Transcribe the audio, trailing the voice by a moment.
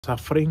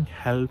Suffering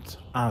helps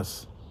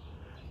us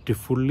to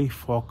fully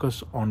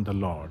focus on the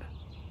Lord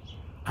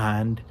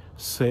and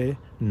say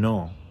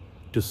no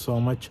to so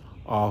much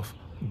of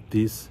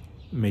this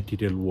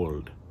material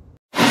world.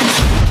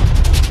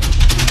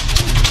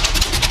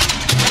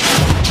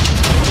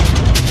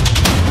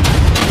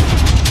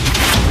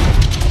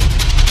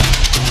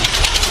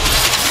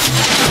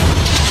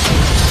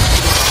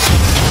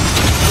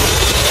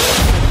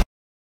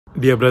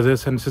 Dear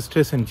brothers and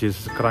sisters in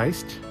Jesus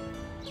Christ,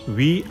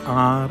 we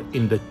are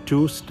in the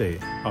Tuesday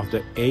of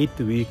the 8th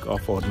week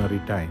of Ordinary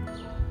Time,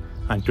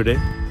 and today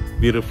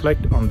we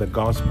reflect on the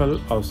Gospel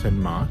of St.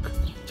 Mark,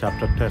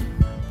 chapter 10,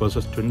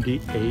 verses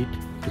 28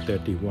 to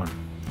 31.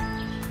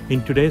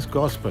 In today's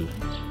Gospel,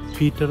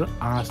 Peter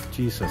asked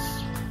Jesus,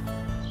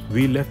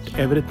 "We left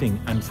everything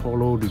and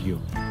followed you.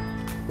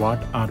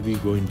 What are we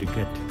going to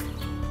get?"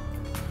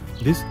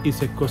 This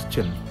is a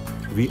question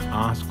we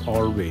ask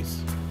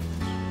always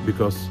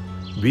because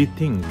we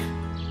think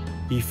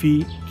if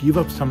we give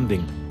up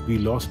something, we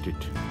lost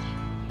it.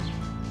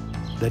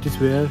 That is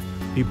where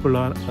people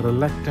are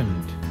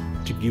reluctant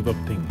to give up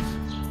things.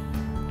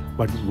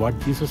 But what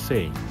Jesus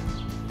says,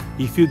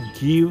 if you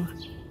give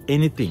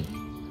anything,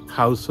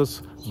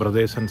 houses,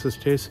 brothers and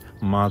sisters,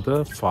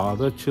 mother,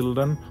 father,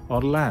 children,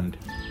 or land,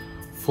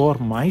 for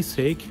my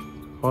sake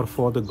or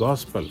for the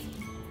gospel,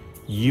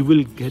 you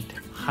will get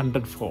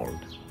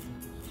 100-fold.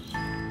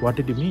 What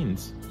it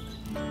means?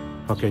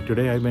 Okay,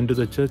 today I went to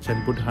the church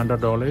and put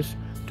 $100.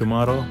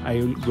 Tomorrow I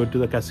will go to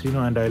the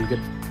casino and I will get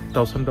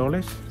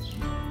 $1,000.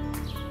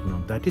 No,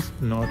 that is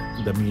not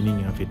the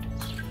meaning of it.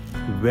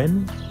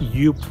 When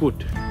you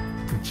put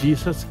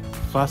Jesus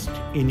first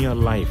in your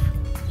life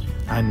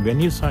and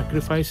when you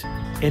sacrifice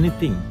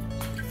anything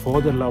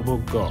for the love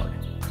of God,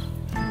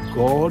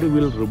 God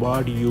will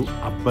reward you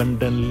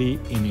abundantly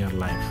in your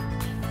life.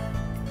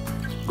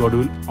 God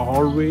will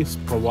always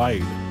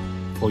provide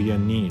for your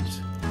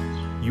needs.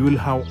 You will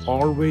have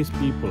always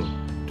people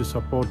to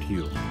support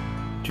you,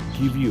 to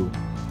give you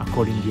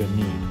according to your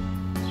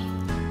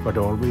need. But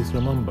always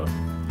remember,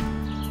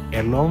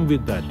 along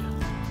with that,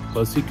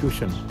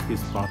 persecution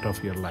is part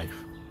of your life.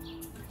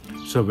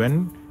 So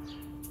when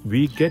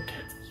we get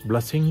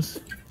blessings,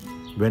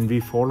 when we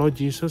follow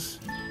Jesus,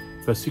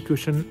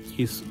 persecution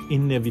is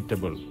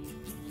inevitable.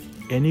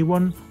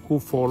 Anyone who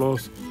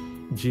follows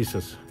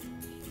Jesus,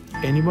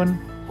 anyone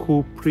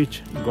who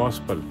preach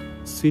gospel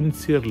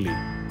sincerely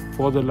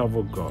for the love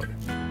of God,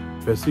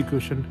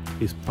 persecution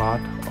is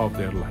part of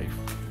their life,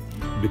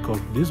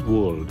 because this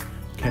world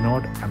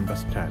cannot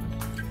understand.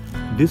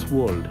 This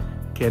world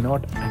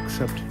cannot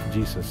accept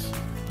Jesus.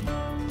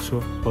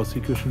 So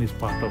persecution is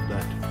part of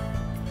that.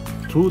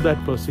 Through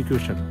that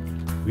persecution,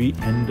 we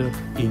enter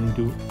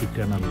into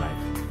eternal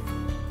life.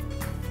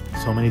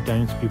 So many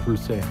times people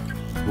say,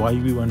 why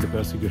we want the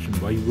persecution,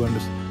 why we want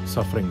the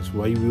sufferings,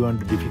 why we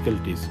want the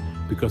difficulties?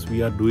 Because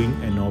we are doing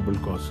a noble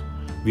cause.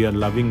 We are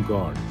loving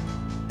God.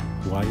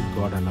 Why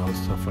God allows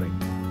suffering?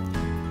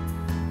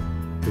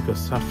 Because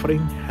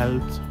suffering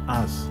helps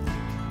us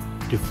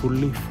to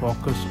fully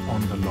focus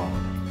on the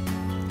Lord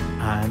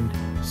and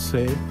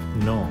say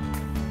no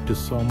to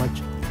so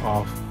much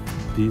of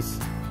this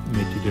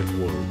material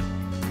world,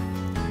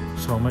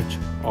 so much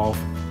of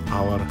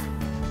our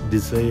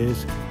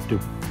desires to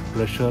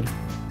pleasure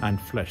and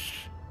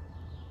flesh.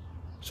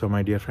 So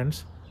my dear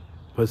friends,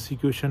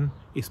 persecution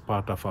is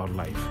part of our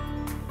life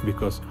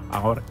because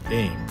our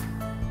aim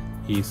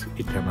is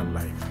eternal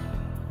life.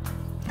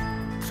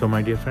 So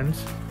my dear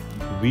friends,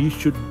 we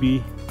should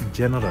be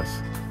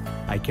generous.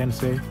 I can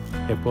say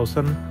a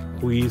person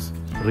who is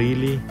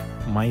really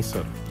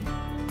miser,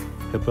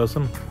 a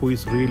person who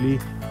is really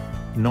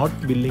not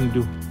willing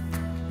to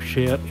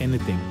share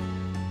anything,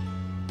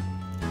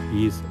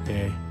 is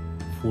a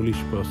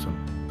foolish person,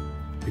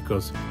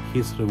 because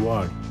his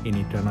reward in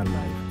eternal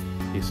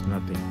life is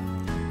nothing.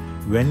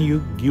 When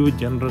you give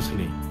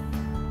generously,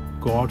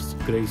 God's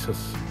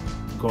graces,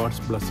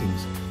 God's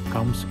blessings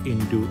comes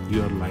into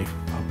your life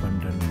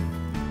abundantly.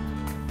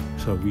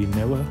 So we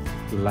never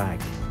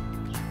lack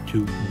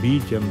to be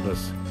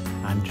generous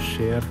and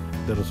share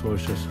the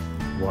resources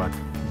what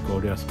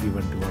God has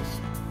given to us,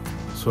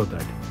 so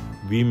that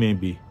we may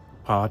be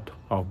part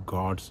of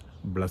God's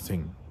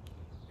blessing.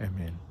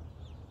 Amen.